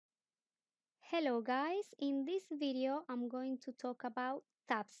Hello guys, in this video I'm going to talk about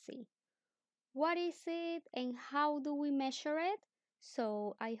TAPSE. What is it and how do we measure it?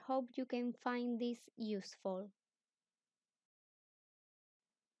 So I hope you can find this useful.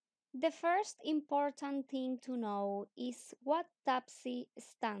 The first important thing to know is what TAPSE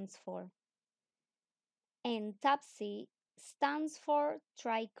stands for. And TAPSE stands for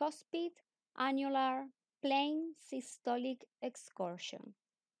tricuspid annular plain systolic excursion.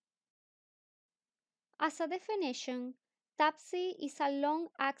 As a definition, TAPSE is a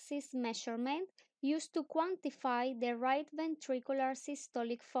long-axis measurement used to quantify the right ventricular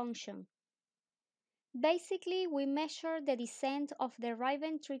systolic function. Basically, we measure the descent of the right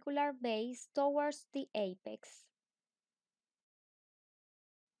ventricular base towards the apex.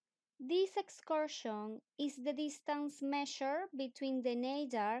 This excursion is the distance measured between the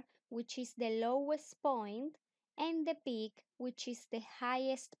nadir, which is the lowest point, and the peak, which is the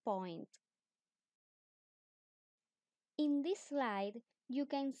highest point. In this slide, you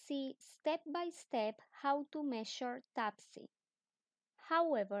can see step by step how to measure TAPSE.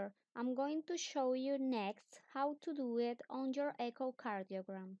 However, I'm going to show you next how to do it on your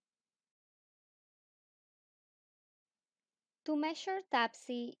echocardiogram. To measure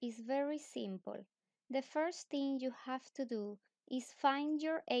TAPSE is very simple. The first thing you have to do is find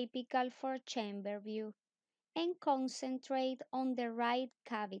your apical for chamber view and concentrate on the right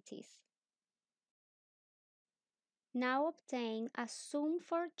cavities. Now obtain a zoom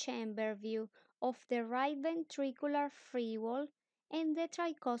for chamber view of the right ventricular free wall and the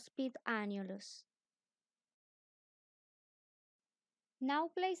tricuspid annulus. Now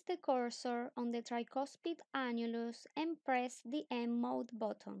place the cursor on the tricuspid annulus and press the M mode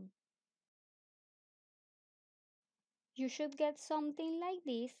button. You should get something like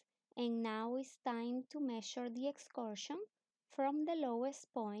this, and now it's time to measure the excursion from the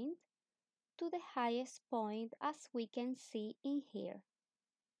lowest point to the highest point, as we can see in here.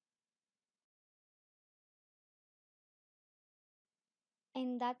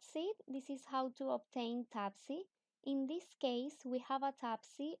 And that's it. This is how to obtain TAPSE. In this case, we have a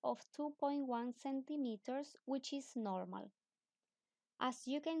TAPSE of 2.1 centimeters, which is normal. As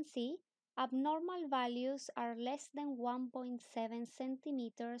you can see, abnormal values are less than 1.7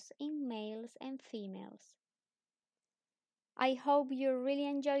 centimeters in males and females. I hope you really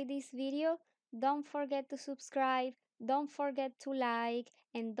enjoyed this video. Don't forget to subscribe, don't forget to like,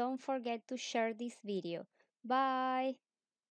 and don't forget to share this video. Bye!